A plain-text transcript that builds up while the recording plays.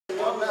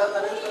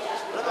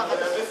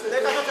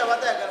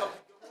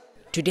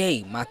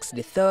Today marks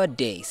the third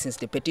day since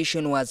the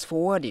petition was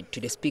forwarded to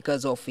the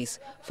Speaker's office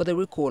for the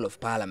recall of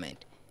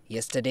Parliament.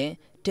 Yesterday,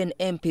 10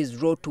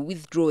 MPs wrote to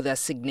withdraw their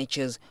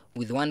signatures,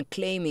 with one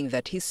claiming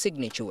that his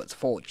signature was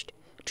forged.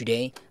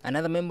 Today,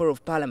 another Member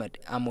of Parliament,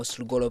 Amos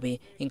Lugolobi,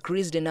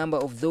 increased the number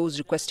of those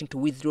requesting to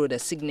withdraw their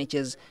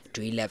signatures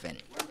to 11.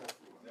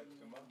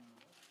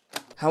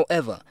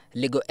 However,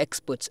 legal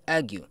experts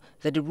argue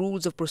that the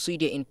rules of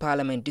procedure in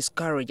Parliament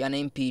discourage an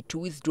MP to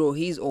withdraw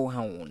his or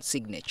her own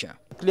signature.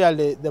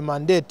 Clearly, the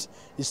mandate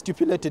is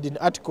stipulated in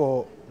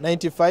Article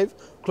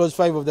 95, Clause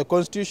 5 of the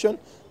Constitution.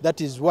 That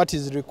is what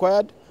is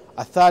required.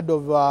 A third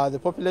of the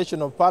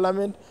population of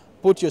Parliament,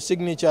 put your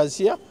signatures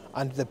here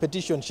and the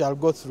petition shall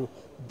go through.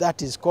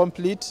 That is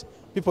complete.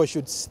 People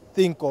should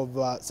think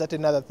of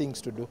certain other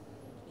things to do.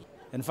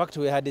 In fact,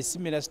 we had a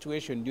similar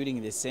situation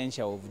during the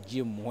censure of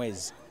Jim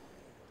Mwezi.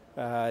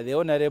 The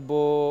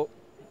Honorable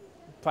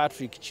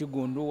Patrick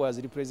Chigundu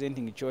was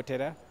representing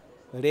Chotera,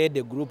 led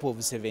a group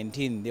of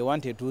 17. They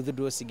wanted to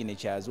withdraw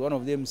signatures. One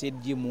of them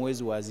said Jim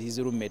Mwezi was his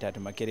roommate at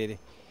Makerere.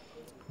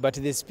 But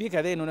the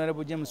Speaker then,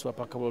 Honorable James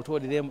Wapakabul,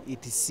 told them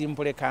it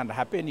simply can't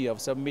happen. You have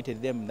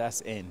submitted them,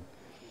 that's end.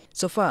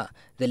 So far,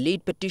 the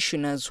lead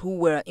petitioners who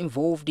were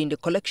involved in the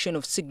collection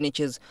of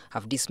signatures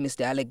have dismissed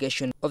the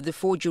allegation of the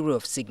forgery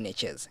of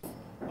signatures.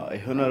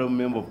 A Honorable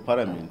Member of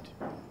Parliament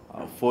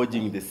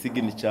forging the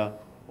signature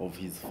of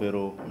his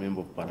fellow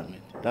Member of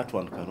Parliament. That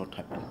one cannot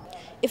happen.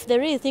 If they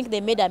really think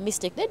they made a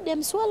mistake, let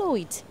them swallow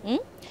it.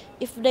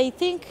 If they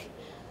think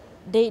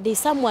there's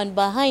someone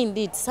behind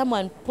it,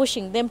 someone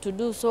pushing them to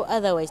do so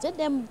otherwise, let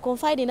them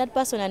confide in that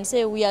person and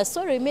say, we are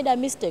sorry, we made a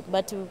mistake,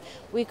 but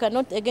we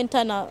cannot again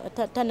turn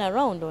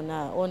around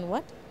on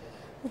what?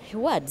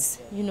 Words,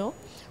 you know.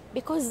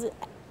 Because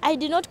I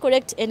did not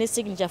correct any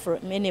signature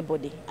from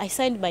anybody. I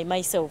signed by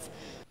myself.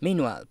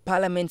 Meanwhile,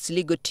 Parliament's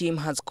legal team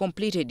has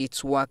completed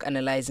its work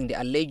analyzing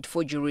the alleged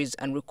forgeries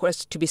and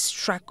requests to be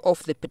struck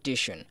off the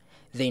petition.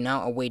 They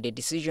now await the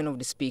decision of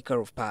the Speaker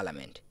of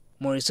Parliament.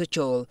 Maurice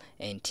Ochol,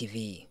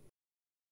 NTV.